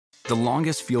The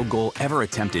longest field goal ever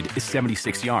attempted is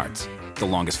 76 yards. The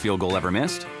longest field goal ever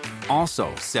missed?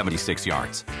 Also 76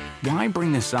 yards. Why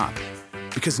bring this up?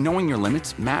 Because knowing your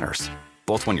limits matters,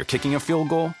 both when you're kicking a field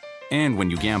goal and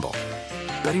when you gamble.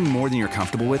 Betting more than you're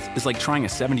comfortable with is like trying a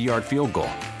 70-yard field goal.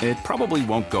 It probably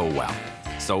won't go well.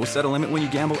 So set a limit when you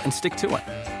gamble and stick to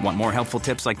it. Want more helpful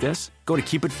tips like this? Go to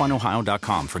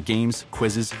keepitfunohio.com for games,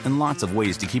 quizzes, and lots of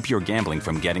ways to keep your gambling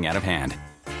from getting out of hand.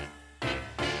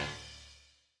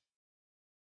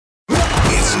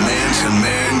 It's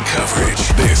man-to-man coverage.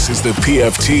 This is the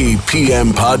PFT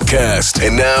PM podcast.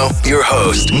 And now, your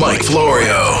host, Mike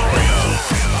Florio.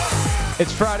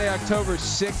 It's Friday, October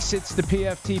 6th. It's the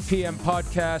PFT PM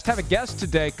podcast. Have a guest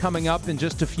today coming up in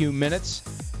just a few minutes.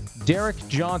 Derek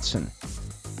Johnson,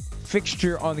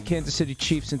 fixture on the Kansas City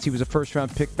Chiefs since he was a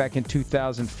first-round pick back in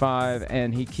 2005,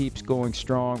 and he keeps going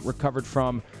strong. Recovered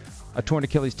from a torn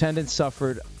Achilles tendon,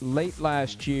 suffered late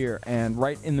last year, and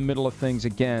right in the middle of things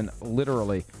again,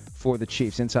 literally, for the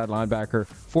Chiefs. Inside linebacker,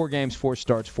 4 games, 4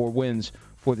 starts, 4 wins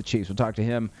for the Chiefs. We'll talk to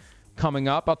him coming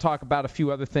up. I'll talk about a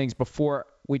few other things before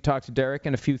we talk to Derek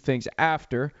and a few things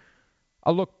after.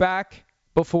 I'll look back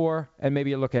before and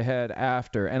maybe a look ahead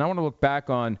after. And I want to look back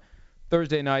on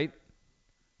Thursday night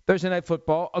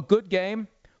football. A good game,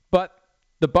 but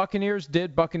the Buccaneers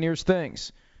did Buccaneers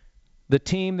things. The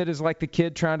team that is like the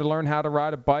kid trying to learn how to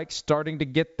ride a bike, starting to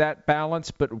get that balance,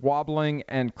 but wobbling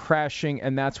and crashing,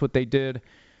 and that's what they did.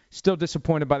 Still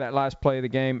disappointed by that last play of the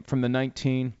game from the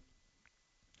 19.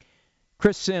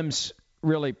 Chris Sims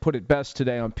really put it best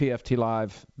today on PFT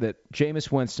Live that Jameis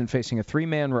Winston facing a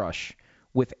 3-man rush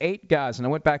with 8 guys, and I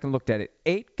went back and looked at it.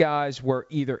 8 guys were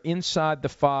either inside the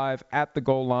 5, at the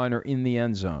goal line, or in the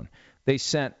end zone. They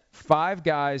sent 5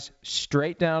 guys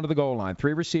straight down to the goal line,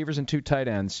 3 receivers and 2 tight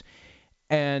ends.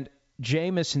 And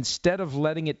Jameis, instead of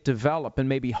letting it develop and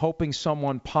maybe hoping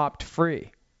someone popped free,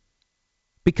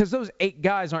 because those 8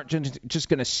 guys aren't just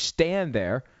going to stand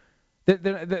there.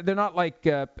 They're not like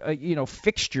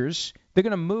fixtures. They're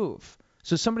going to move.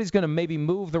 So somebody's going to maybe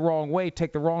move the wrong way,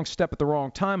 take the wrong step at the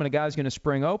wrong time, and a guy's going to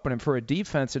spring open. And for a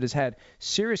defense that has had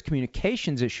serious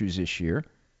communications issues this year,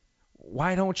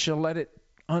 why don't you let it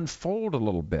unfold a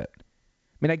little bit? I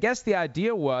mean, I guess the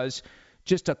idea was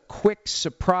just a quick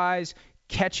surprise,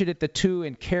 catch it at the 2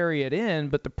 and carry it in.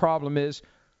 But the problem is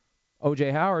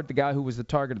O.J. Howard, the guy who was the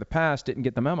target of the pass, didn't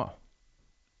get the memo.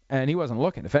 And he wasn't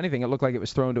looking. If anything, it looked like it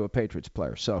was thrown to a Patriots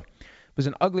player. So it was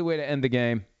an ugly way to end the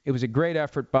game. It was a great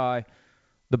effort by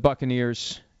the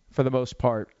Buccaneers for the most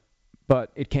part,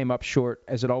 but it came up short,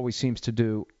 as it always seems to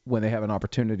do when they have an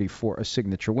opportunity for a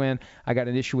signature win. I got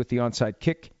an issue with the onside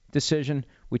kick decision.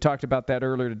 We talked about that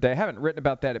earlier today. I haven't written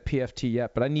about that at PFT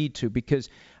yet, but I need to, because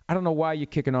I don't know why you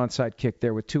kick an onside kick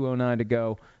there with 2:09 to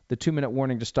go, the 2-minute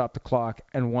warning to stop the clock,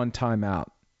 and 1 timeout.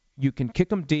 You can kick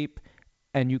them deep,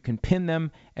 and you can pin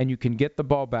them, and you can get the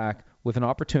ball back with an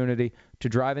opportunity to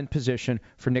drive in position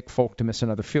for Nick Folk to miss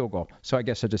another field goal. So I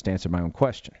guess I just answered my own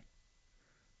question.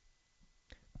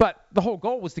 But the whole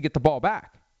goal was to get the ball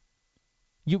back.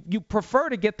 You prefer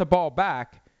to get the ball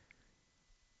back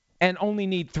and only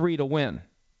need 3 to win.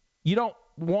 You don't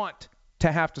want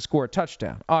to have to score a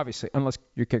touchdown, obviously, unless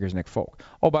your kicker's Nick Folk.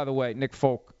 Oh, by the way, Nick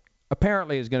Folk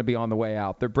apparently is going to be on the way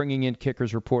out. They're bringing in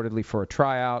kickers reportedly for a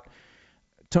tryout.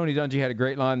 Tony Dungy had a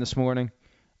great line this morning.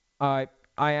 I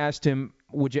asked him,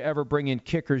 would you ever bring in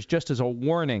kickers just as a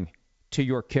warning to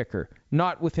your kicker?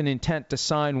 Not with an intent to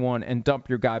sign one and dump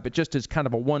your guy, but just as kind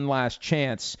of a one last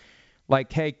chance.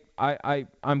 Like, hey,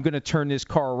 I'm going to turn this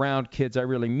car around, kids. I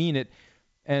really mean it.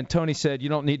 And Tony said, you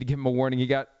don't need to give him a warning. You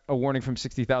got a warning from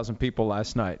 60,000 people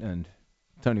last night. And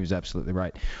Tony was absolutely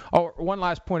right. Oh, one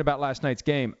last point about last night's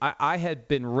game. I had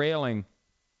been railing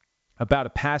about a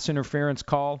pass interference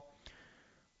call.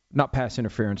 Not pass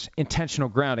interference, intentional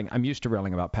grounding. I'm used to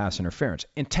railing about pass interference.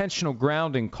 Intentional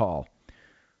grounding call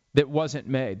that wasn't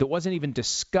made, that wasn't even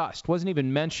discussed, wasn't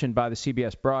even mentioned by the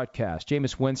CBS broadcast.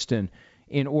 Jameis Winston,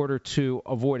 in order to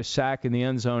avoid a sack in the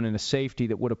end zone and a safety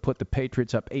that would have put the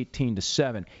Patriots up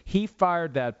 18-7. He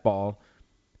fired that ball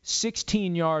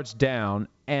 16 yards down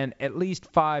and at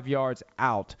least 5 yards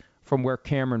out from where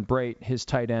Cameron Brate, his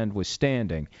tight end, was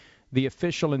standing. The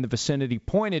official in the vicinity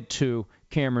pointed to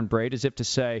Cameron Brate as if to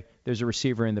say there's a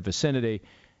receiver in the vicinity,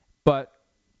 but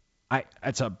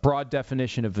it's a broad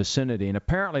definition of vicinity, and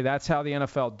apparently that's how the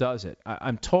NFL does it.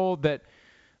 I'm told that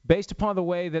based upon the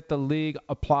way that the league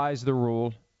applies the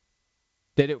rule,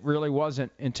 that it really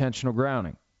wasn't intentional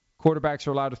grounding. Quarterbacks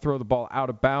are allowed to throw the ball out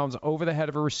of bounds over the head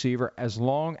of a receiver as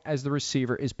long as the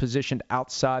receiver is positioned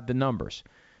outside the numbers.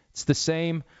 It's the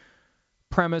same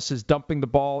premise as dumping the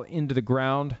ball into the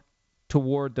ground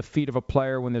toward the feet of a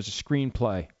player when there's a screen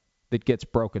play that gets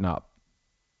broken up.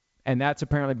 And that's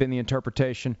apparently been the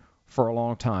interpretation for a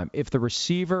long time. If the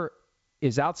receiver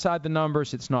is outside the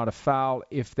numbers, it's not a foul.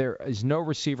 If there is no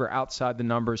receiver outside the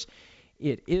numbers,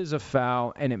 it is a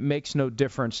foul, and it makes no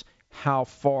difference how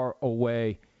far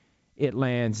away it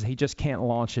lands. He just can't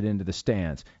launch it into the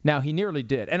stands. Now, he nearly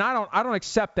did. And I don't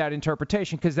accept that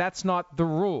interpretation because that's not the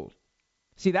rule.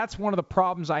 See, that's one of the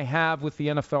problems I have with the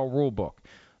NFL rule book.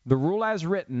 The rule as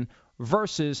written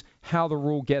versus how the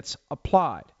rule gets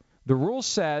applied. The rule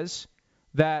says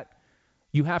that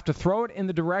you have to throw it in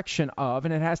the direction of,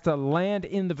 and it has to land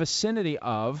in the vicinity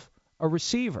of, a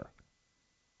receiver.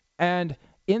 And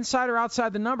inside or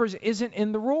outside the numbers isn't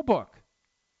in the rule book.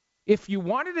 If you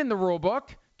want it in the rule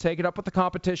book, take it up with the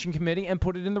competition committee and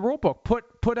put it in the rule book.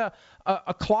 Put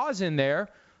a clause in there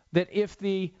that if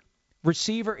the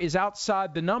receiver is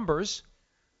outside the numbers,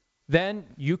 then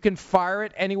you can fire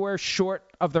it anywhere short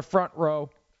of the front row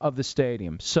of the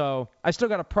stadium. So I still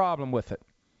got a problem with it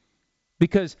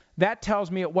because that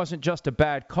tells me it wasn't just a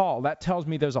bad call. That tells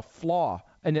me there's a flaw,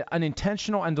 an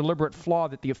intentional and deliberate flaw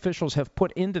that the officials have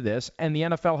put into this and the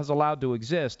NFL has allowed to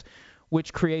exist,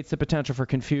 which creates the potential for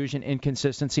confusion,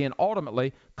 inconsistency, and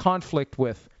ultimately conflict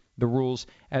with the rules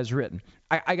as written.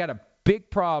 I got a big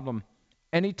problem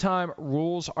anytime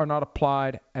rules are not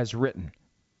applied as written.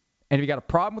 And if you got a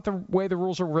problem with the way the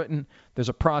rules are written, there's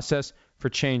a process for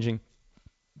changing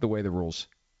the way the rules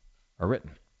are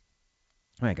written.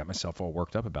 I got myself all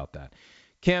worked up about that.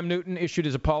 Cam Newton issued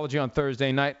his apology on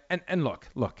Thursday night. And look,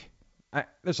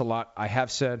 there's a lot I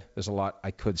have said. There's a lot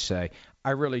I could say.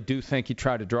 I really do think he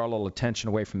tried to draw a little attention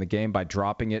away from the game by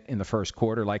dropping it in the first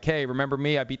quarter. Like, hey, remember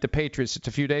me? I beat the Patriots just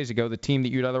a few days ago, the team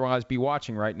that you'd otherwise be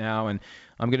watching right now, and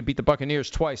I'm going to beat the Buccaneers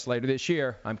twice later this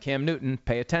year. I'm Cam Newton.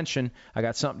 Pay attention. I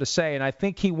got something to say. And I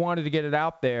think he wanted to get it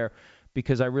out there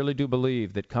because I really do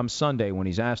believe that come Sunday when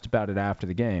he's asked about it after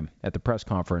the game at the press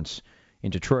conference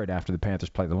in Detroit after the Panthers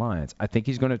play the Lions, I think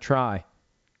he's going to try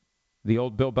the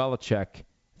old Bill Belichick.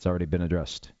 It's already been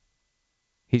addressed.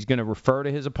 He's going to refer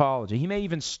to his apology. He may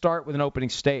even start with an opening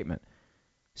statement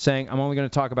saying, I'm only going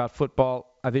to talk about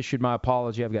football. I've issued my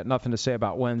apology. I've got nothing to say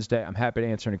about Wednesday. I'm happy to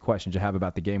answer any questions you have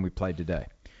about the game we played today.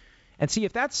 And see,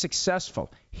 if that's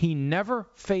successful, he never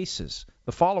faces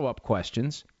the follow-up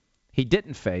questions he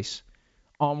didn't face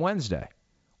on Wednesday.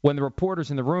 When the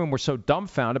reporters in the room were so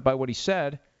dumbfounded by what he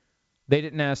said, they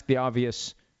didn't ask the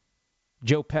obvious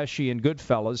Joe Pesci and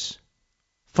Goodfellas,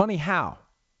 funny how?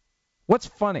 What's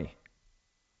funny?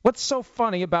 What's so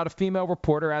funny about a female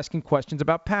reporter asking questions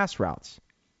about pass routes?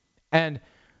 And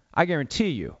I guarantee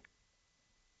you,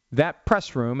 that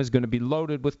press room is going to be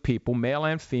loaded with people, male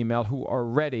and female, who are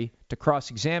ready to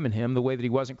cross-examine him the way that he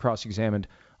wasn't cross-examined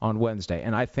on Wednesday.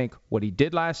 And I think what he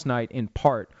did last night, in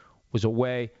part, was a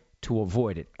way to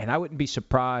avoid it. And I wouldn't be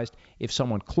surprised if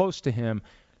someone close to him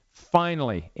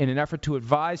finally, in an effort to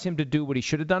advise him to do what he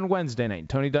should have done Wednesday night,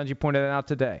 Tony Dungy pointed that out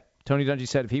today. Tony Dungy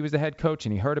said if he was the head coach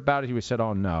and he heard about it, he would have said,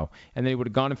 oh, no. And then he would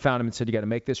have gone and found him and said, you got to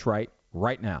make this right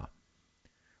now.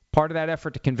 Part of that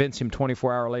effort to convince him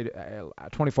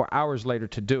 24 hours later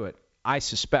to do it, I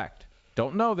suspect,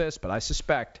 don't know this, but I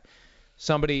suspect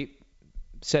somebody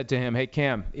said to him, hey,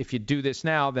 Cam, if you do this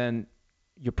now, then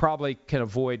you probably can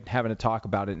avoid having to talk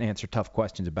about it and answer tough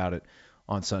questions about it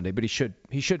on Sunday. But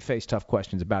he should face tough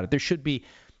questions about it. There should be,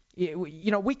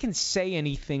 we can say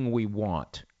anything we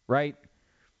want, right?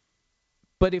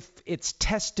 But if it's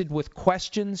tested with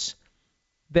questions,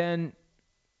 then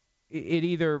it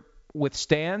either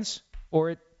withstands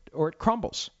or it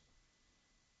crumbles.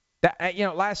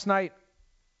 Last night,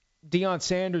 Deion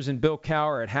Sanders and Bill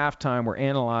Cowher at halftime were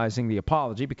analyzing the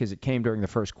apology because it came during the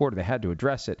first quarter. They had to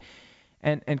address it.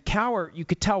 And Cowher, you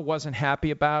could tell, wasn't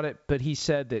happy about it, but he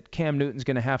said that Cam Newton's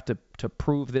going to have to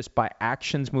prove this by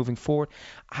actions moving forward.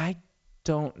 I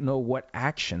don't know what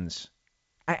actions.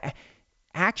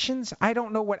 Actions? I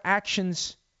don't know what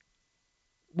actions.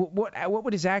 What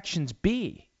would his actions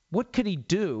be? What could he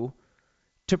do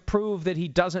to prove that he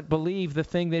doesn't believe the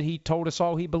thing that he told us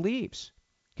all he believes?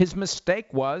 His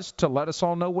mistake was to let us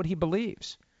all know what he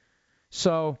believes.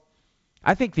 So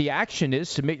I think the action is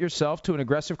submit yourself to an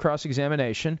aggressive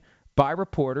cross-examination by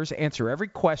reporters, answer every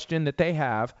question that they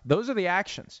have. Those are the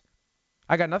actions.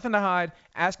 I got nothing to hide.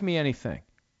 Ask me anything.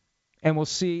 And we'll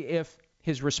see if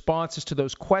his responses to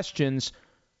those questions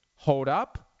hold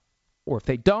up, or if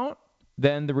they don't,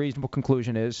 then the reasonable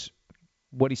conclusion is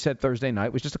what he said Thursday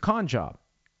night was just a con job.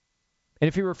 And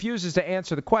if he refuses to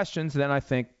answer the questions, then I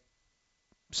think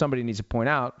somebody needs to point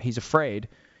out he's afraid.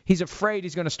 He's afraid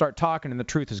he's going to start talking and the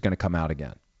truth is going to come out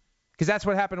again. Because that's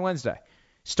what happened Wednesday.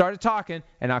 Started talking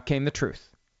and out came the truth.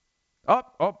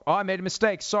 Oh, I made a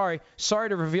mistake. Sorry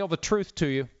to reveal the truth to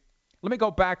you. let me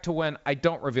go back to when I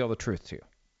don't reveal the truth to you.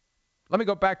 Let me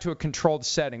go back to a controlled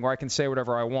setting where I can say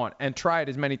whatever I want and try it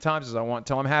as many times as I want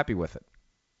until I'm happy with it.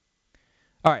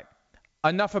 All right,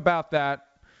 enough about that.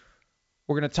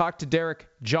 We're going to talk to Derek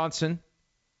Johnson,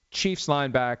 Chiefs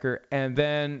linebacker, and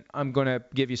then I'm going to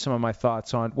give you some of my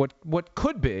thoughts on what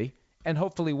could be and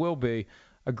hopefully will be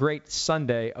a great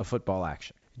Sunday of football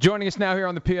action. Joining us now here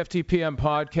on the PFT PM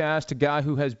podcast, a guy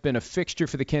who has been a fixture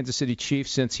for the Kansas City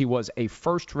Chiefs since he was a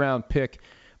first-round pick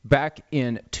back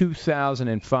in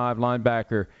 2005,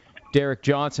 linebacker Derek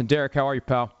Johnson. Derek, how are you,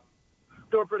 pal?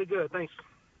 Doing pretty good, thanks.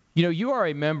 You know, you are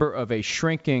a member of a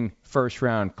shrinking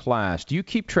first-round class. Do you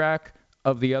keep track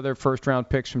of the other first-round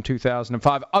picks from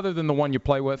 2005, other than the one you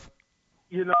play with?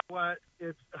 You know what?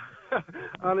 It's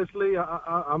honestly,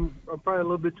 I'm probably a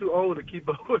little bit too old to keep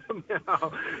up with them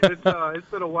now. It's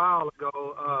been a while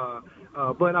ago,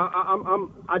 but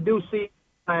I do see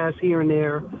class here and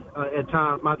there at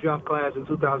times. My draft class in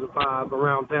 2005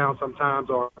 around town sometimes,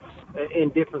 or in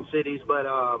different cities. But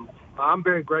I'm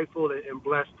very grateful and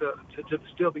blessed to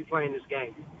still be playing this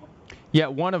game. Yeah,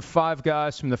 one of 5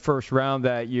 guys from the first round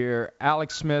that year.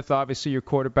 Alex Smith, obviously your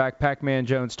quarterback, Pac-Man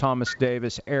Jones, Thomas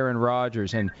Davis, Aaron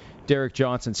Rodgers, and Derek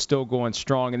Johnson still going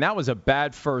strong. And that was a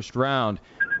bad first round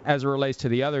as it relates to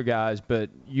the other guys, but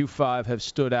you 5 have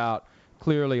stood out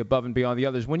clearly above and beyond the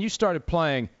others. When you started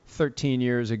playing 13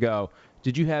 years ago,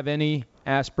 did you have any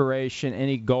aspiration,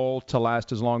 any goal to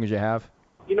last as long as you have?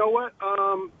 You know what?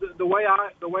 The way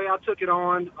I took it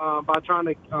on by trying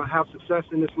to have success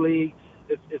in this league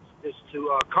is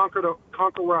to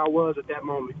conquer where I was at that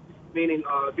moment, meaning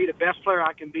be the best player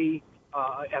I can be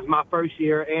as my first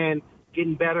year and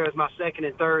getting better as my second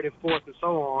and third and fourth and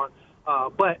so on.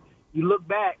 But you look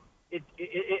back, it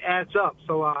adds up.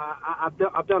 So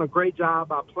I've done a great job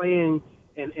by playing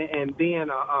and being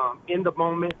in the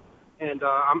moment, and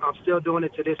I'm still doing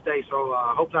it to this day. So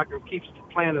I hope I can keep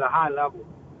playing at a high level.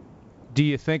 Do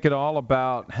you think at all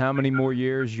about how many more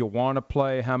years you'll want to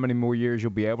play, how many more years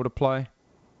you'll be able to play?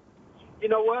 You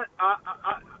know what?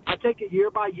 I take it year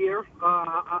by year.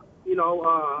 I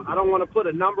don't want to put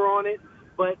a number on it,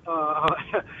 but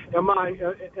am I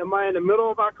in the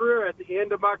middle of my career, at the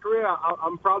end of my career?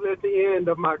 I'm probably at the end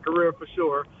of my career for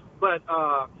sure. But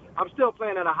I'm still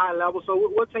playing at a high level, so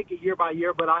we'll take it year by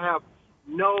year. But I have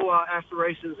no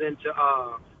aspirations into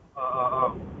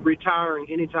retiring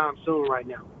anytime soon right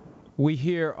now. We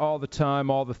hear all the time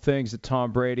all the things that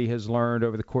Tom Brady has learned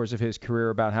over the course of his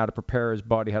career about how to prepare his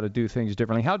body, how to do things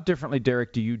differently. How differently,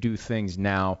 Derek, do you do things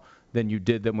now than you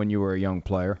did them when you were a young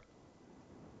player?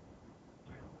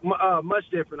 Much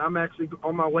different. I'm actually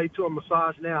on my way to a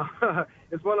massage now.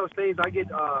 It's one of those things. I get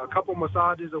a couple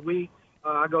massages a week.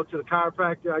 I go to the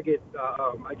chiropractor.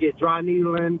 I get dry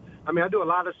needling. I mean, I do a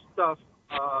lot of stuff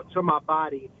to my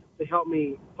body to help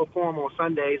me perform on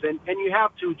Sundays. And you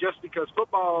have to, just because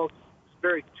football is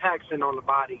very taxing on the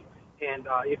body. And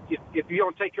if you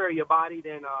don't take care of your body,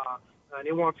 then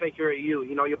it won't take care of you.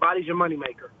 You know, your body's your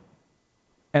moneymaker.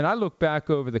 And I look back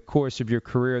over the course of your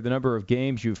career, the number of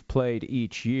games you've played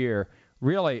each year,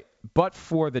 really, but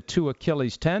for the 2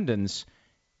 Achilles tendons,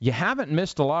 you haven't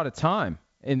missed a lot of time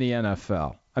in the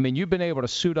NFL. I mean, you've been able to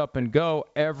suit up and go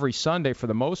every Sunday for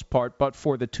the most part, but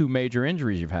for the 2 major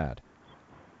injuries you've had.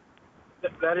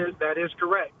 That is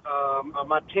correct.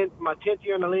 My 10th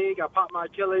year in the league, I popped my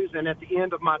Achilles, and at the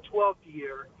end of my 12th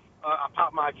year, I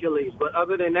popped my Achilles. But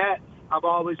other than that, I've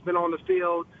always been on the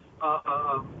field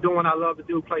doing what I love to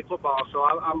do, play football. So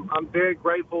I'm very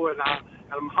grateful, and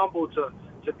I'm humbled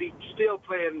to be still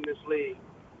playing in this league.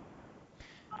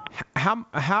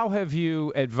 How have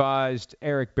you advised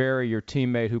Eric Berry, your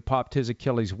teammate, who popped his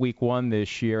Achilles week 1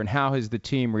 this year, and how has the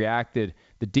team reacted,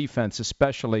 the defense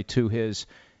especially, to his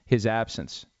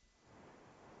absence?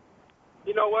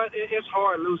 You know what? It's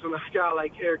hard losing a guy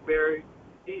like Eric Berry.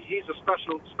 He's a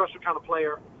special kind of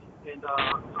player. And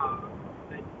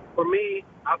for me,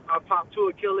 I popped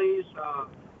 2 Achilles,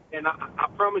 and I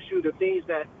promise you the things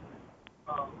that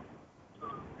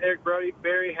Eric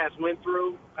Berry has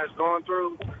gone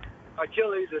through,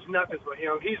 Achilles is nothing for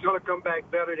him. He's going to come back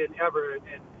better than ever.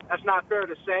 And that's not fair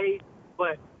to say,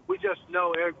 but we just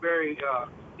know Eric Berry,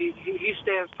 he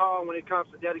stands tall when it comes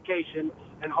to dedication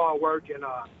and hard work, and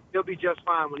he'll be just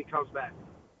fine when he comes back.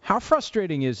 How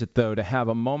frustrating is it, though, to have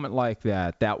a moment like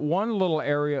that one little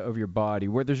area of your body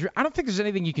where I don't think there's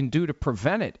anything you can do to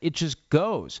prevent it. It just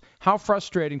goes. How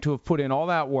frustrating to have put in all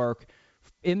that work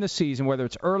in the season, whether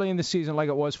it's early in the season like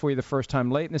it was for you the first time,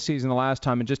 late in the season the last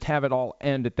time, and just have it all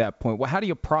end at that point. Well, how do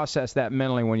you process that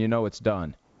mentally when you know it's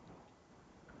done?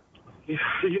 You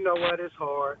know what? It's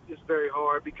hard. It's very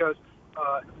hard because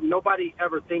nobody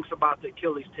ever thinks about the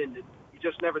Achilles tendon.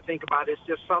 just never think about it. It's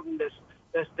just something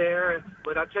that's there.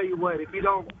 But I tell you what, if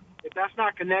that's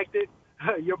not connected,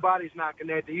 your body's not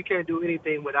connected. You can't do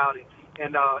anything without it.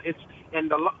 And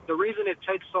the reason it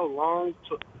takes so long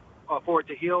for it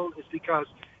to heal is because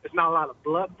it's not a lot of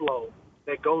blood flow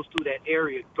that goes through that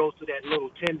area, goes through that little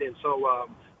tendon. So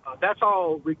that's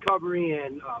all recovery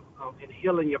and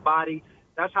healing your body.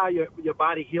 That's how your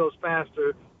body heals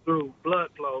faster, through blood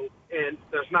flow, and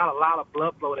there's not a lot of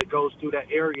blood flow that goes through that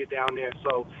area down there.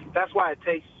 So that's why it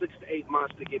takes 6 to 8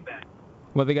 months to get back.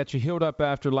 Well, they got you healed up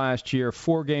after last year,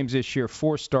 4 games this year,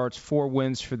 4 starts, 4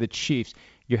 wins for the Chiefs.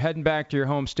 You're heading back to your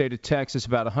home state of Texas,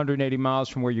 about 180 miles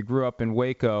from where you grew up in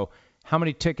Waco. How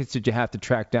many tickets did you have to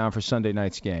track down for Sunday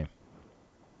night's game?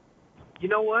 You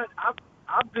know what?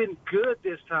 I've been good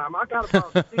this time. I got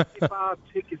about 65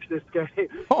 tickets this game.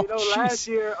 Oh, last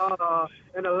year,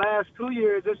 in the last 2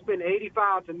 years, it's been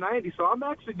 85 to 90. So I'm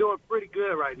actually doing pretty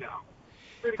good right now.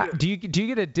 Pretty good. Do you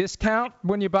get a discount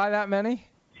when you buy that many?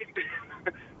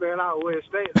 Man, I wish.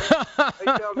 They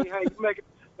tell me, hey,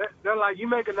 they're like, you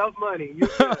make enough money. You're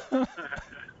good.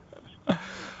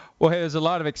 Well, hey, there's a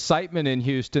lot of excitement in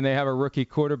Houston. They have a rookie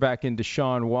quarterback in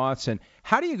Deshaun Watson.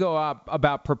 How do you go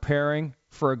about preparing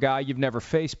for a guy you've never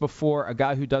faced before, a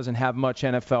guy who doesn't have much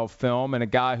NFL film, and a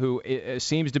guy who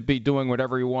seems to be doing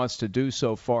whatever he wants to do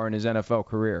so far in his NFL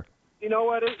career? You know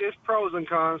what? It's pros and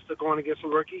cons to going against a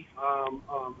rookie.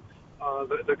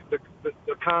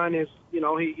 The con is,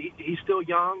 he's still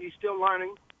young. He's still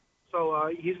learning. So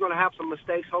he's going to have some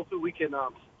mistakes. Hopefully we can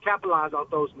capitalize on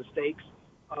those mistakes.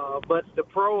 But the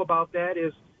pro about that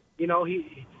is,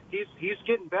 he's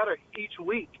getting better each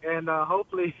week. And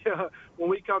hopefully when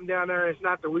we come down there, it's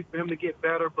not the week for him to get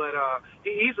better. But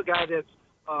he's a guy that's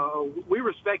we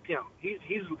respect him.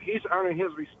 He's earning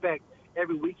his respect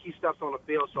every week he steps on the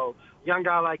field. So young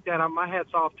guy like that, my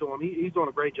hat's off to him. He's doing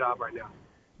a great job right now.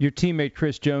 Your teammate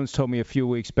Chris Jones told me a few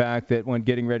weeks back that when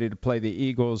getting ready to play the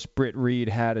Eagles, Britt Reed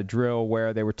had a drill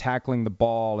where they were tackling the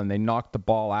ball and they knocked the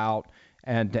ball out,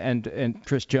 and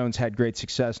Chris Jones had great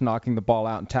success knocking the ball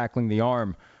out and tackling the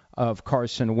arm of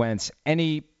Carson Wentz.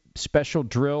 Any special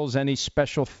drills, any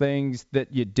special things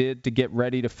that you did to get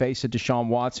ready to face a Deshaun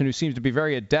Watson who seems to be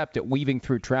very adept at weaving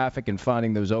through traffic and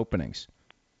finding those openings?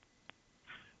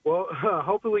 Well,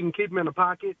 hopefully we can keep him in the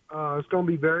pocket. It's going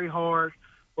to be very hard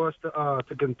for us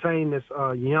to contain this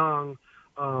young,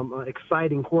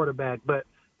 exciting quarterback. But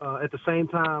at the same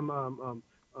time,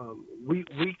 we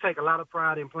take a lot of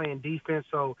pride in playing defense,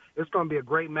 so it's going to be a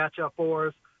great matchup for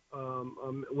us.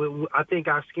 I think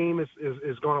our scheme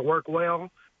is going to work well,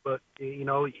 but, you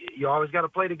always got to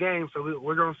play the game, so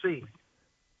we're going to see.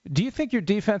 Do you think your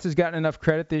defense has gotten enough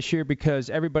credit this year?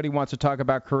 Because everybody wants to talk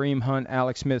about Kareem Hunt,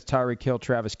 Alex Smith, Tyreek Hill,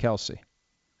 Travis Kelce.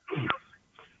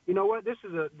 You know what? This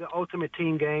is the ultimate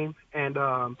team game, and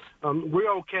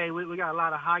we're okay. We got a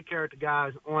lot of high character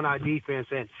guys on our defense,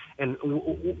 and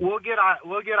we'll get our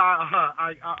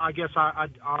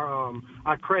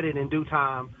credit in due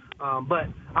time. But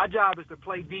our job is to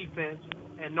play defense,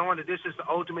 and knowing that this is the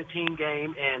ultimate team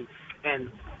game,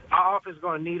 and our offense is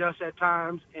going to need us at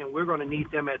times, and we're going to need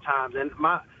them at times. And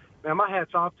my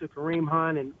hat's off to Kareem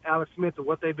Hunt and Alex Smith and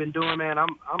what they've been doing, man.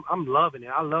 I'm loving it.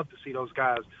 I love to see those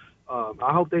guys.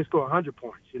 I hope they score 100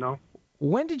 points,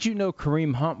 When did you know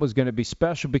Kareem Hunt was going to be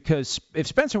special? Because if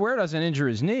Spencer Ware doesn't injure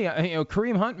his knee,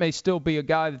 Kareem Hunt may still be a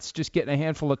guy that's just getting a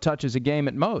handful of touches a game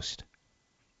at most.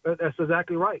 That's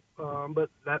exactly right. But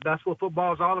that's what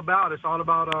football is all about. It's all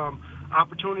about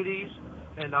opportunities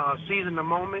and seizing the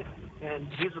moment. And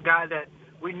he's a guy that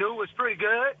we knew was pretty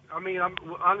good. I mean,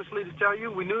 honestly, to tell you,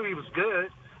 we knew he was good.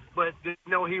 But didn't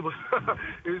know he was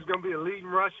going to be a leading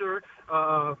rusher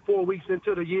 4 weeks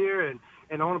into the year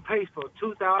and on a pace for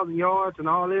 2,000 yards and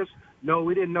all this. No,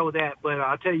 we didn't know that. But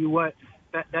I'll tell you what,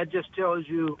 that just tells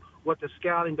you what the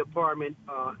scouting department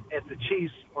at the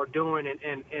Chiefs are doing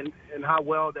and how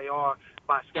well they are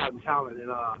by scouting talent. And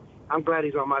I'm glad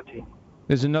he's on my team.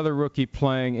 There's another rookie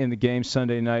playing in the game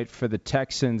Sunday night for the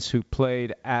Texans who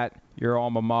played at your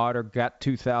alma mater, got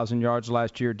 2,000 yards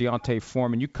last year, D'Onta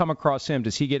Foreman. You come across him,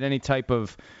 does he get any type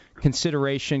of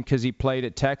consideration because he played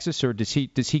at Texas, or does he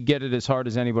get it as hard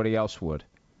as anybody else would?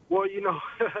 Well, you know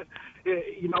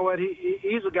what?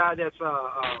 He's a guy that's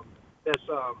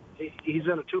he's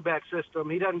in a two-back system.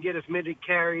 He doesn't get as many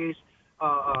carries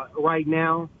right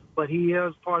now, but he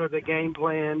is part of the game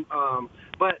plan.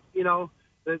 But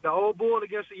the old bull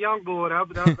against the young bull, that'll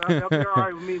be all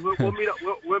right with me.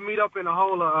 We'll meet up in a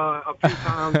hole a few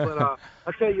times. But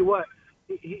I tell you what,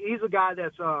 he's a guy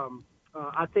that's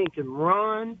I think can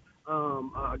run,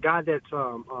 a guy that's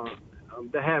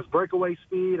that has breakaway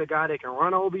speed, a guy that can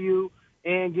run over you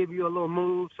and give you a little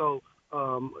move. So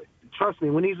trust me,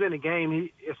 when he's in the game,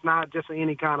 it's not just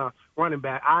any kind of running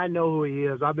back. I know who he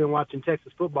is. I've been watching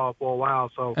Texas football for a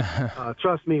while, so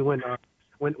trust me, when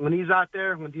he's out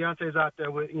there, when Deontay's out there,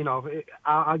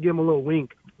 I'll give him a little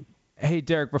wink. Hey,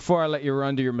 Derek, before I let you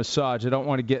run to your massage, I don't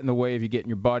want to get in the way of you getting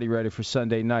your body ready for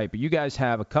Sunday night, but you guys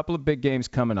have a couple of big games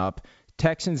coming up,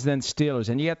 Texans, then Steelers,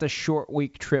 and you got the short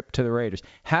week trip to the Raiders.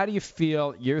 How do you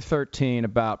feel, year 13,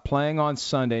 about playing on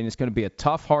Sunday, and it's going to be a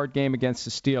tough, hard game against the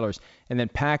Steelers, and then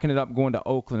packing it up and going to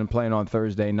Oakland and playing on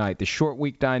Thursday night? The short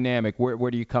week dynamic,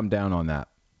 where do you come down on that?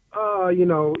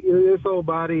 This old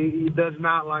body, he does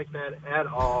not like that at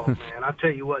all, man. I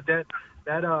tell you what,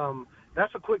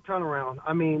 that's a quick turnaround.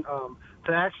 I mean,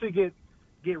 to actually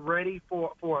get ready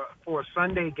for a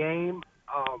Sunday game,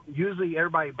 usually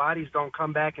everybody's bodies don't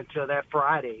come back until that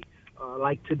Friday,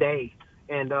 like today.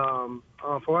 And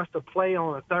for us to play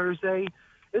on a Thursday,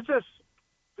 it's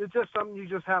just something you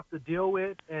just have to deal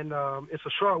with. And it's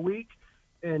a short week.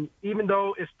 And even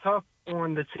though it's tough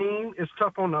on the team, it's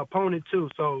tough on the opponent too.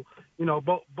 So,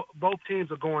 both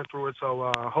teams are going through it.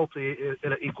 So hopefully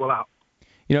it'll equal out.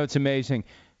 It's amazing.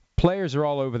 Players are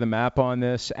all over the map on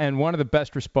this, and one of the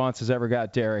best responses I ever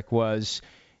got, Derek, was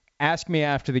ask me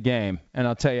after the game, and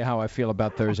I'll tell you how I feel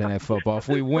about Thursday Night Football. If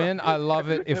we win, I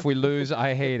love it. If we lose,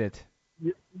 I hate it.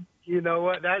 You know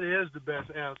what? That is the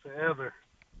best answer ever.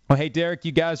 Well, hey, Derek,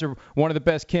 you guys are one of the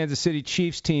best Kansas City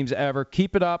Chiefs teams ever.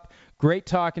 Keep it up. Great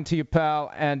talking to you,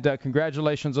 pal, and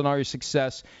congratulations on all your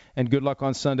success, and good luck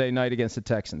on Sunday night against the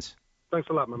Texans. Thanks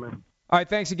a lot, my man. All right,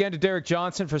 thanks again to Derek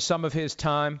Johnson for some of his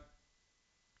time.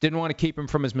 Didn't want to keep him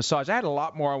from his massage. I had a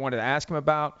lot more I wanted to ask him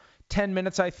about. 10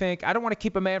 minutes, I think. I don't want to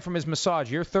keep a man from his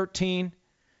massage. You're 13,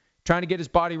 trying to get his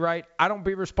body right. I don't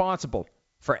be responsible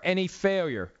for any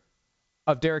failure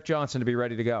of Derek Johnson to be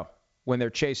ready to go when they're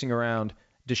chasing around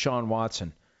Deshaun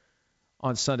Watson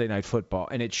on Sunday Night Football.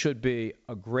 And it should be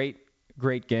a great,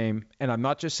 great game. And I'm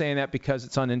not just saying that because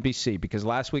it's on NBC, because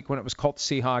last week when it was Colts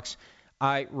Seahawks,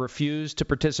 I refused to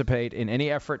participate in any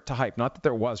effort to hype. Not that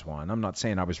there was one. I'm not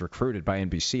saying I was recruited by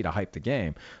NBC to hype the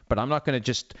game. But I'm not going to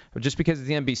just because it's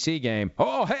the NBC game,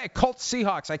 oh, hey, Colts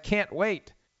Seahawks, I can't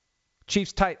wait.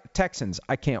 Chiefs Texans,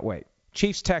 I can't wait.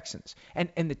 Chiefs Texans.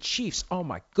 And the Chiefs, oh,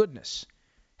 my goodness.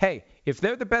 Hey, if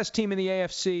they're the best team in the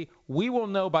AFC, we will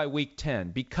know by week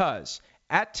 10 because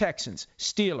at Texans,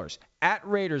 Steelers, at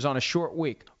Raiders on a short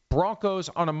week, Broncos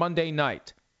on a Monday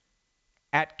night,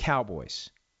 at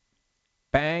Cowboys.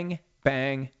 Bang,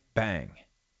 bang, bang.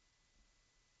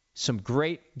 Some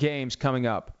great games coming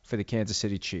up for the Kansas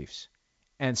City Chiefs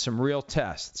and some real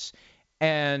tests.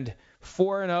 And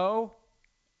 4-0,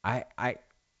 I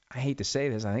hate to say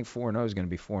this, I think 4-0 is going to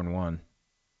be 4-1.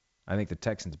 I think the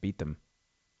Texans beat them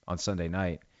on Sunday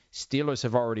night. Steelers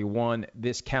have already won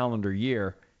this calendar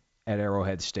year at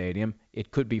Arrowhead Stadium.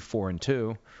 It could be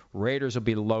 4-2. Raiders will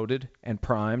be loaded and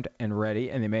primed and ready,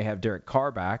 and they may have Derek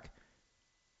Carr back.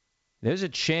 There's a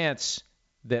chance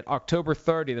that October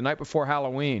 30, the night before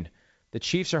Halloween, the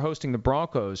Chiefs are hosting the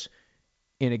Broncos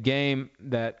in a game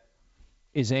that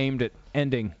is aimed at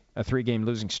ending a 3-game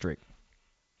losing streak.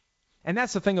 And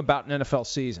that's the thing about an NFL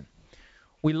season.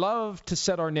 We love to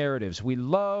set our narratives. We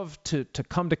love to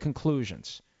come to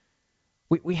conclusions.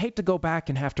 We hate to go back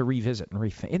and have to revisit and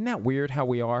rethink. Isn't that weird how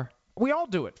we are? We all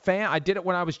do it. I did it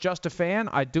when I was just a fan.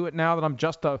 I do it now that I'm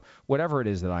just a whatever it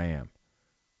is that I am.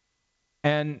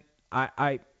 And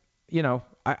I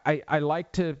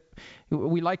like to,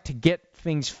 we like to get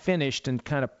things finished and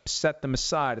kind of set them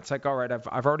aside. It's like, all right,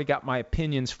 I've already got my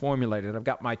opinions formulated. I've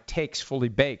got my takes fully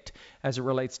baked as it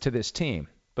relates to this team.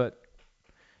 But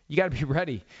you got to be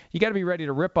ready. You got to be ready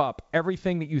to rip up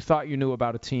everything that you thought you knew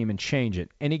about a team and change it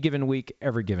any given week,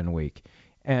 every given week.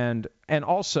 And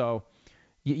also,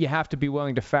 you have to be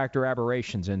willing to factor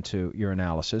aberrations into your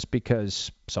analysis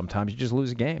because sometimes you just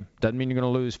lose a game. Doesn't mean you're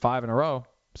going to lose 5 in a row.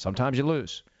 Sometimes you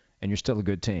lose, and you're still a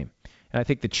good team. And I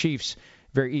think the Chiefs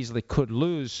very easily could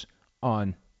lose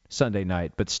on Sunday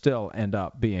night, but still end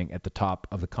up being at the top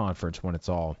of the conference when it's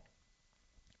all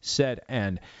said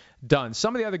and done.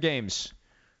 Some of the other games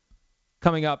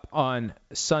coming up on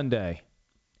Sunday.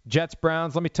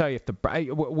 Jets-Browns, let me tell you,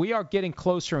 we are getting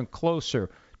closer and closer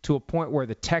to a point where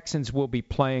the Texans will be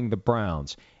playing the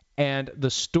Browns. And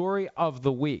the story of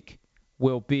the week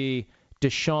will be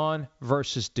Deshaun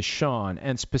versus Deshaun,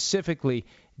 and specifically,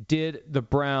 did the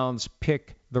Browns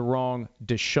pick the wrong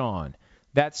Deshaun?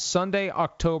 That's Sunday,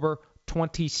 October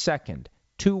 22nd,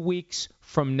 2 weeks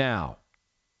from now.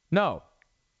 No,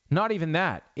 not even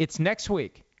that. It's next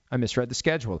week. I misread the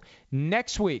schedule.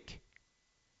 Next week,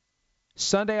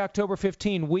 Sunday, October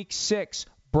 15, week 6,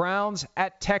 Browns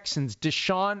at Texans,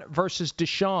 Deshaun versus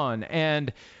Deshaun.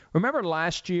 And remember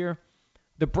last year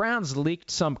The Browns leaked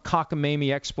some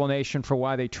cockamamie explanation for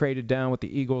why they traded down with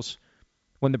the Eagles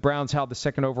when the Browns held the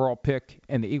second overall pick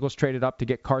and the Eagles traded up to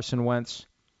get Carson Wentz.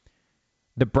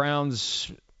 The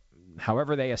Browns,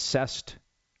 however they assessed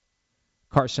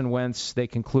Carson Wentz, they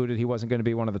concluded he wasn't going to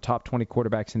be one of the top 20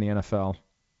 quarterbacks in the NFL.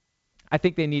 I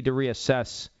think they need to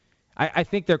reassess. I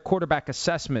think their quarterback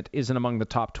assessment isn't among the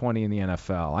top 20 in the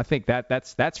NFL. I think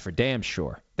that's for damn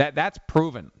sure. That's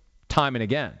proven time and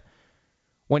again.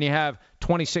 When you have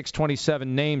 26,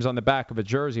 27 names on the back of a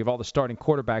jersey of all the starting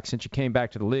quarterbacks since you came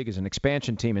back to the league as an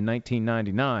expansion team in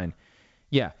 1999,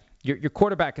 yeah, your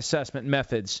quarterback assessment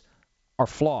methods are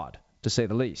flawed, to say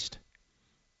the least.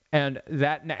 And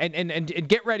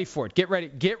get ready for it. Get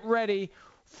ready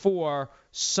for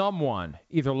someone,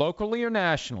 either locally or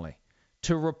nationally,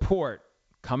 to report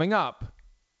coming up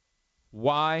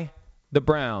why the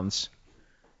Browns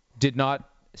did not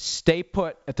stay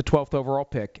put at the 12th overall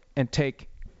pick and take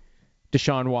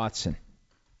Deshaun Watson.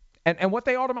 And what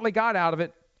they ultimately got out of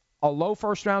it, a low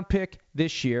first-round pick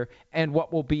this year and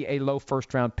what will be a low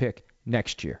first-round pick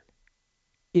next year.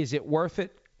 Is it worth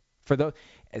it for those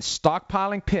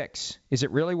stockpiling picks? Is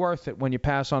it really worth it when you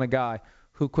pass on a guy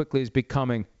who quickly is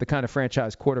becoming the kind of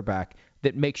franchise quarterback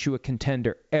that makes you a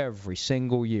contender every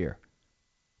single year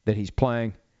that he's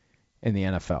playing in the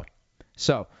NFL?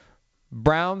 So,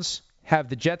 Browns have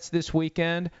the Jets this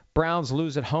weekend. Browns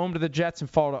lose at home to the Jets and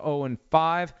fall to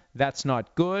 0-5. That's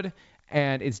not good,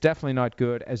 and it's definitely not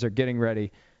good as they're getting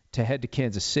ready to head to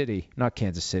Kansas City. Not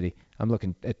Kansas City. I'm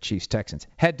looking at Chiefs-Texans.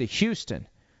 Head to Houston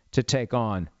to take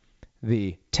on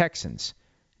the Texans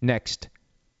next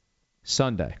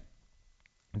Sunday.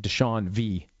 Deshaun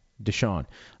v. Deshaun.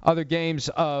 Other games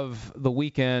of the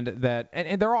weekend that,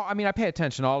 and they're all, I mean, I pay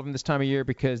attention to all of them this time of year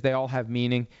because they all have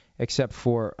meaning except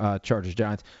for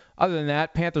Chargers-Giants. Other than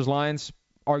that, Panthers-Lions,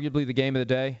 arguably the game of the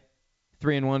day.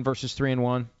 3-1 versus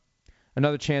 3-1.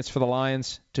 Another chance for the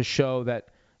Lions to show that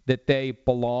they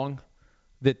belong,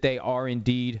 that they are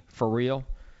indeed for real.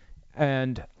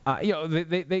 And,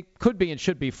 they could be and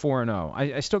should be 4-0.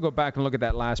 I still go back and look at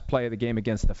that last play of the game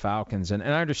against the Falcons. And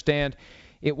I understand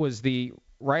it was the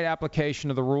right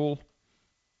application of the rule,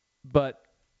 but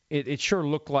it sure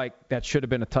looked like that should have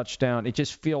been a touchdown. It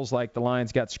just feels like the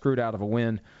Lions got screwed out of a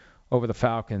win over the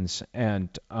Falcons, and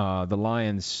the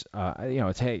Lions,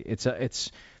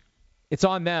 it's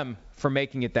on them for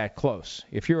making it that close.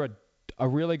 If you're a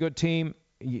really good team,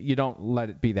 you don't let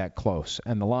it be that close.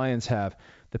 And the Lions have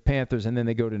the Panthers, and then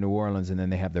they go to New Orleans, and then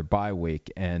they have their bye week.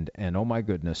 And oh my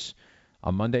goodness,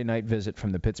 a Monday night visit from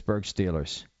the Pittsburgh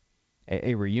Steelers,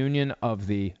 a reunion of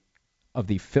the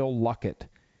Phil Luckett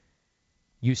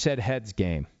You Said Heads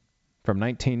game from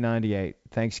 1998,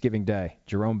 Thanksgiving Day.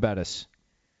 Jerome Bettis,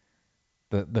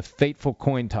 the fateful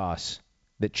coin toss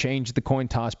that changed the coin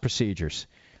toss procedures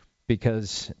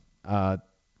because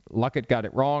Luckett got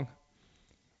it wrong.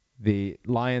 The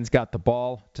Lions got the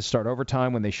ball to start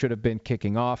overtime when they should have been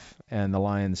kicking off, and the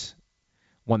Lions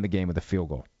won the game with a field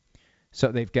goal.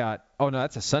 So they've got, oh no,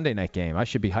 that's a Sunday night game. I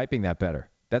should be hyping that better.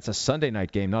 That's a Sunday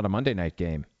night game, not a Monday night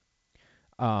game.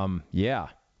 Yeah.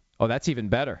 Oh, that's even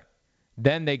better.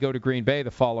 Then they go to Green Bay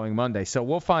the following Monday. So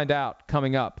we'll find out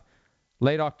coming up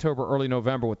late October, early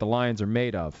November what the Lions are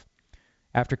made of.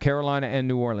 After Carolina and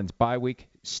New Orleans, bye week,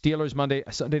 Steelers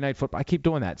Sunday Night Football. I keep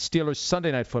doing that. Steelers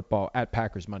Sunday Night Football at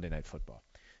Packers Monday Night Football.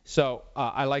 So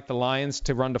I like the Lions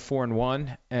to run to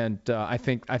 4-1, and I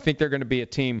think they're going to be a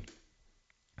team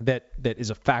that is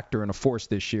a factor and a force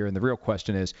this year. And the real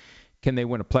question is, can they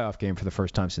win a playoff game for the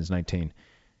first time since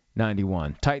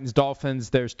 1991? Titans-Dolphins,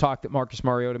 there's talk that Marcus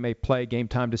Mariota may play,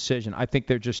 game-time decision. I think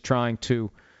they're just trying to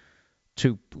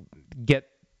get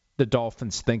the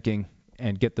Dolphins thinking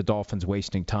and get the Dolphins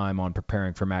wasting time on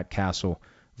preparing for Matt Castle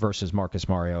versus Marcus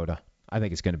Mariota. I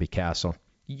think it's going to be Castle.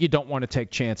 You don't want to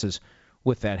take chances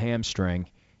with that hamstring.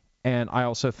 And I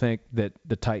also think that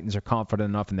the Titans are confident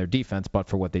enough in their defense, but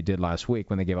for what they did last week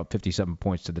when they gave up 57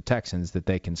 points to the Texans, that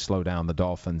they can slow down the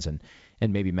Dolphins and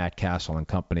maybe Matt Castle and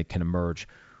company can emerge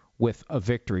with a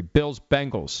victory.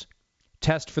 Bills-Bengals.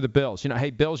 Test for the Bills. Hey,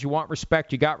 Bills, you want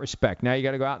respect, you got respect. Now you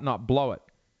got to go out and not blow it.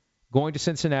 Going to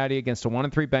Cincinnati against a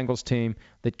 1-3 Bengals team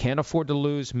that can't afford to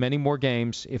lose many more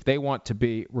games if they want to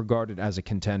be regarded as a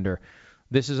contender.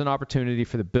 This is an opportunity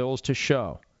for the Bills to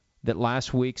show that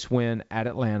last week's win at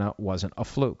Atlanta wasn't a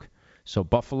fluke. So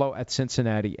Buffalo at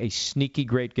Cincinnati, a sneaky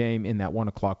great game in that 1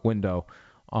 o'clock window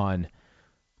on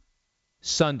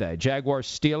Sunday.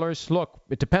 Jaguars-Steelers, look,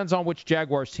 it depends on which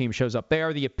Jaguars team shows up. They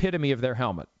are the epitome of their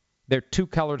helmet. Their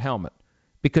two-colored helmet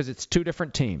because it's two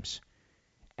different teams.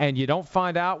 And you don't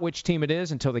find out which team it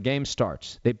is until the game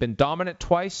starts. They've been dominant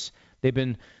twice. They've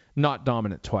been not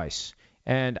dominant twice.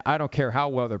 And I don't care how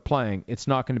well they're playing, it's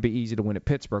not going to be easy to win at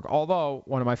Pittsburgh. Although,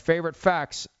 one of my favorite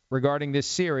facts regarding this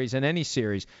series and any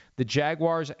series, the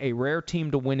Jaguars, a rare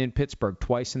team to win in Pittsburgh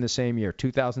twice in the same year,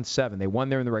 2007. They won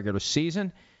there in the regular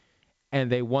season,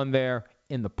 and they won there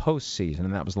in the postseason.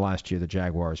 And that was the last year the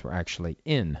Jaguars were actually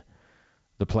in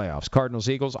the playoffs.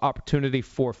 Cardinals-Eagles, opportunity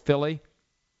for Philly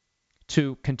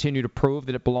to continue to prove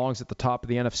that it belongs at the top of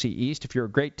the NFC East. If you're a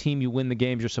great team, you win the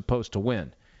games you're supposed to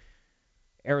win.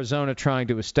 Arizona trying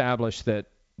to establish that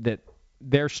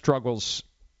their struggles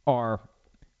are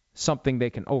something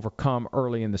they can overcome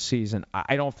early in the season.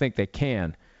 I don't think they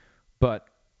can. But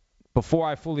before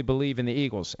I fully believe in the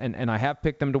Eagles, and I have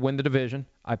picked them to win the division,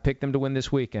 I picked them to win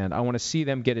this weekend, I want to see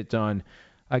them get it done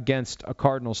against a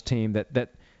Cardinals team that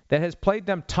has played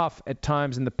them tough at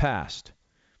times in the past.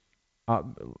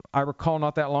 I recall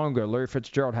not that long ago, Larry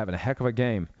Fitzgerald having a heck of a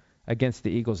game against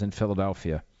the Eagles in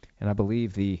Philadelphia. And I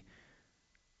believe the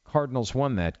Cardinals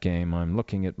won that game. I'm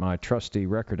looking at my trusty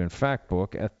record and fact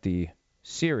book at the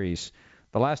series.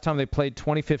 The last time they played,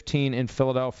 2015 in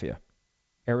Philadelphia,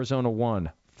 Arizona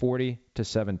won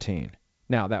 40-17.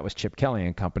 Now, that was Chip Kelly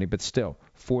and company, but still,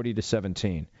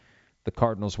 40-17. The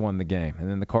Cardinals won the game. And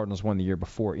then the Cardinals won the year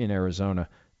before in Arizona,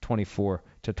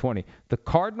 24-20. The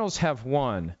Cardinals have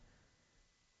won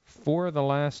three of the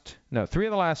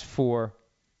last four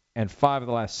and 5 of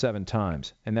the last 7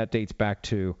 times. And that dates back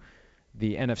to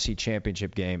the NFC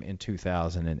Championship game in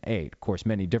 2008. Of course,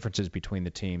 many differences between the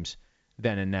teams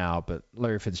then and now, but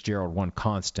Larry Fitzgerald won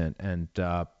constant, and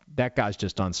that guy's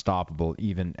just unstoppable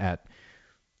even at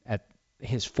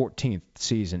his 14th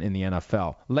season in the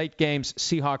NFL. Late games,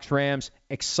 Seahawks-Rams,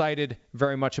 excited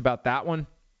very much about that one.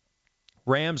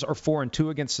 Rams are 4-2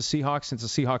 against the Seahawks since the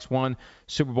Seahawks won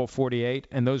Super Bowl 48,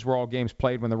 and those were all games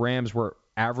played when the Rams were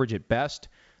average at best.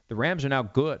 The Rams are now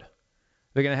good.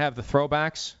 They're going to have the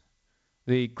throwbacks,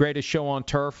 the greatest show on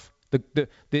turf, the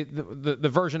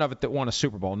version of it that won a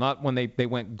Super Bowl, not when they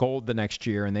went gold the next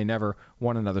year and they never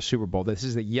won another Super Bowl. This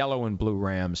is the yellow and blue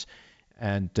Rams,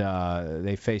 and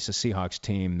they face a Seahawks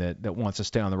team that wants to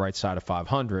stay on the right side of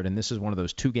 500, and this is one of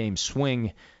those 2-game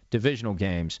swing divisional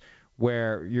games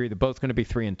where you're either both going to be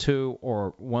 3-2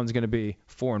 or one's going to be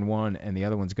 4-1 and the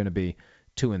other one's going to be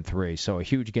 2-3. So a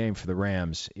huge game for the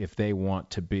Rams if they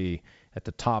want to be at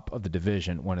the top of the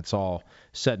division when it's all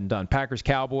said and done.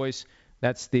 Packers-Cowboys,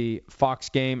 that's the Fox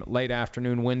game, late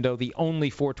afternoon window, the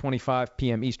only 4:25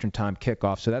 p.m. Eastern Time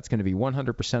kickoff. So that's going to be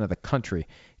 100% of the country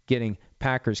getting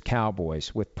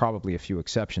Packers-Cowboys, with probably a few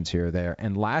exceptions here or there.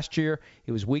 And last year,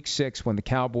 it was Week 6 when the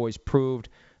Cowboys proved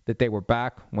that they were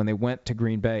back when they went to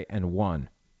Green Bay and won.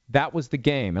 That was the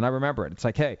game, and I remember it. It's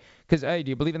like, hey, do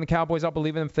you believe in the Cowboys? I'll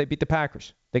believe in them if they beat the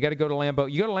Packers. They got to go to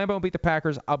Lambeau. You go to Lambeau and beat the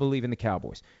Packers, I'll believe in the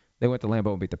Cowboys. They went to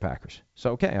Lambeau and beat the Packers.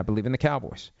 So, okay, I believe in the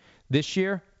Cowboys. This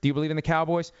year, do you believe in the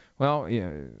Cowboys? Well,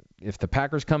 if the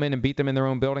Packers come in and beat them in their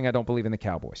own building, I don't believe in the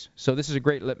Cowboys. So this is a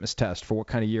great litmus test for what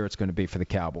kind of year it's going to be for the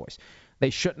Cowboys. They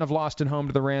shouldn't have lost at home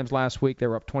to the Rams last week. They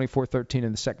were up 24-13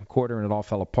 in the second quarter, and it all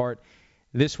fell apart.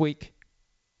 This week,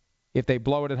 if they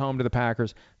blow it at home to the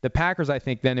Packers, I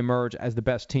think, then emerge as the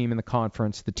best team in the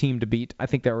conference, the team to beat. I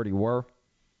think they already were.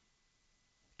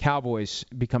 Cowboys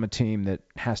become a team that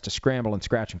has to scramble and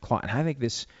scratch and claw. And I think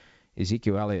this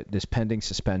Ezekiel Elliott, this pending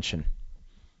suspension,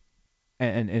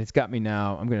 and it's got me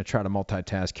now. I'm going to try to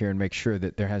multitask here and make sure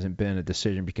that there hasn't been a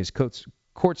decision, because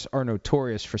courts are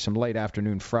notorious for some late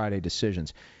afternoon Friday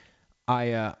decisions.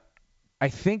 I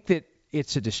think that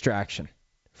it's a distraction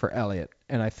for Elliott,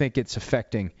 and I think it's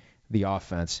affecting the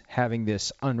offense, having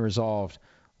this unresolved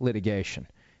litigation.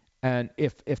 And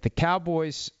if the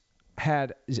Cowboys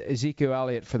had Ezekiel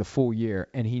Elliott for the full year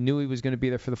and he knew he was going to be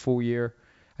there for the full year,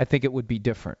 I think it would be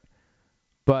different.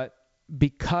 But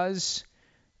because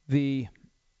the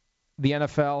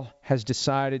NFL has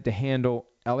decided to handle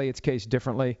Elliott's case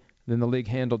differently than the league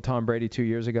handled Tom Brady 2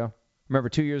 years ago. Remember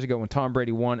 2 years ago when Tom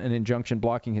Brady won an injunction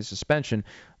blocking his suspension,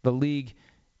 the league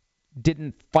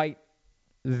didn't fight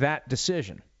that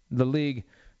decision. The league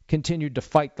continued to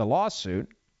fight the lawsuit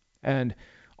and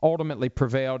ultimately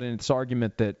prevailed in its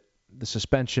argument that the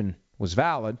suspension was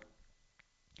valid,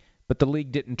 but the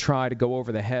league didn't try to go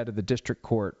over the head of the district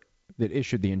court that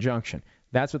issued the injunction.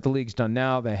 That's what the league's done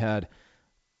now. They had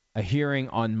a hearing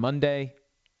on Monday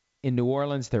in New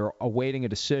Orleans. They're awaiting a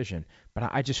decision. But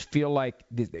I just feel like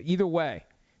either way,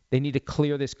 they need to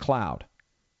clear this cloud.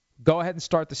 Go ahead and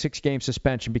start the 6-game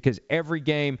suspension, because every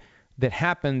game that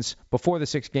happens before the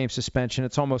 6-game suspension,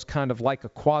 it's almost kind of like a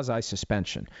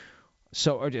quasi-suspension.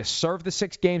 So or just serve the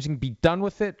 6 games and be done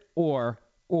with it, or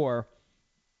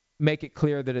make it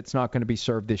clear that it's not going to be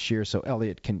served this year so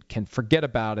Elliott can forget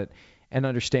about it and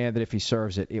understand that if he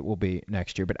serves it, it will be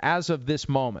next year. But as of this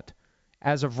moment,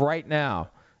 as of right now,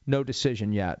 no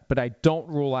decision yet. But I don't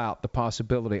rule out the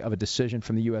possibility of a decision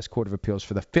from the U.S. Court of Appeals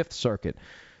for the Fifth Circuit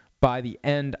by the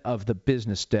end of the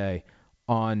business day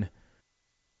on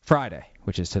Friday,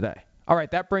 which is today. All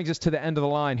right, that brings us to the end of the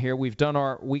line here. We've done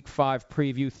our Week 5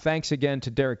 preview. Thanks again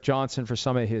to Derek Johnson for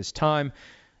some of his time.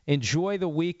 Enjoy the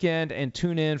weekend and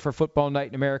tune in for Football Night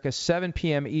in America, 7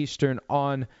 p.m. Eastern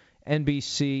on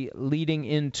NBC, leading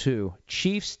into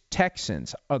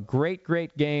Chiefs-Texans, a great,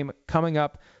 great game coming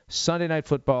up Sunday Night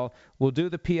Football. We'll do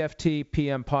the PFT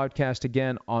PM podcast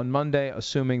again on Monday,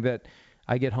 assuming that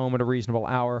I get home at a reasonable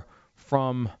hour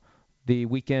from the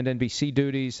weekend NBC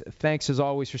duties. Thanks, as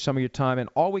always, for some of your time. And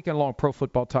all weekend long,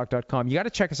 ProFootballTalk.com. You got to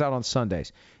check us out on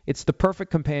Sundays. It's the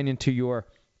perfect companion to your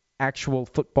actual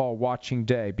football watching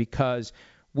day, because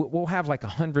we'll have like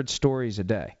 100 stories a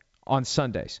day on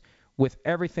Sundays with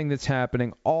everything that's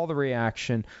happening, all the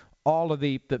reaction, all of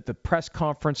the press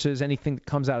conferences, anything that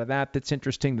comes out of that's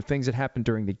interesting, the things that happen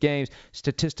during the games,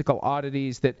 statistical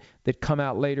oddities that come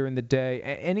out later in the day,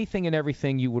 anything and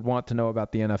everything you would want to know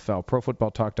about the NFL.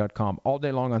 ProFootballTalk.com all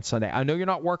day long on Sunday. I know you're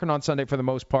not working on Sunday for the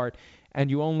most part, and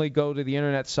you only go to the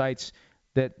internet sites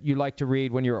that you like to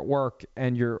read when you're at work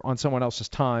and you're on someone else's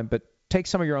time, but take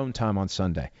some of your own time on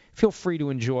Sunday. Feel free to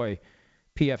enjoy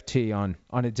PFT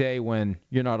on a day when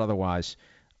you're not otherwise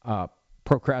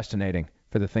procrastinating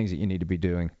for the things that you need to be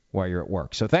doing while you're at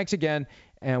work. So thanks again,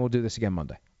 and we'll do this again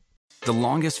Monday. The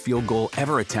longest field goal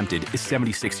ever attempted is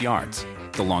 76 yards.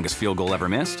 The longest field goal ever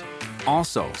missed?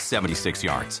 Also 76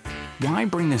 yards. Why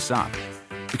bring this up?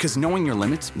 Because knowing your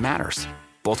limits matters,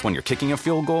 both when you're kicking a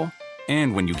field goal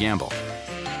and when you gamble.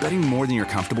 Betting more than you're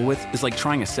comfortable with is like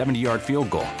trying a 70-yard field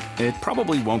goal. It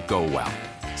probably won't go well.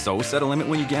 So set a limit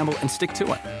when you gamble and stick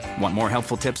to it. Want more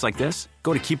helpful tips like this?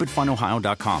 Go to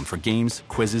keepitfunohio.com for games,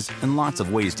 quizzes, and lots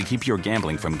of ways to keep your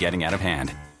gambling from getting out of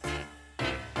hand.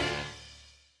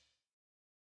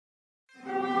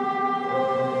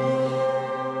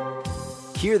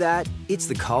 Hear that? It's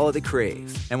the call of the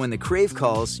Crave. And when the Crave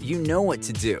calls, you know what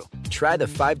to do. Try the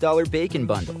 $5 Bacon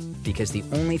Bundle. Because the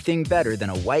only thing better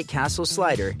than a White Castle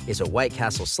slider is a White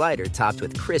Castle slider topped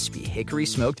with crispy hickory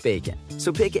smoked bacon.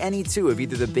 So pick any two of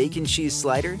either the Bacon Cheese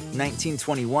Slider,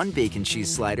 1921 Bacon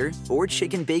Cheese Slider, or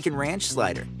Chicken Bacon Ranch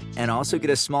Slider. And also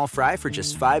get a small fry for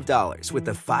just $5 with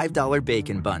the $5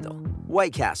 Bacon Bundle.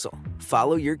 White Castle.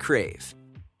 Follow your Crave.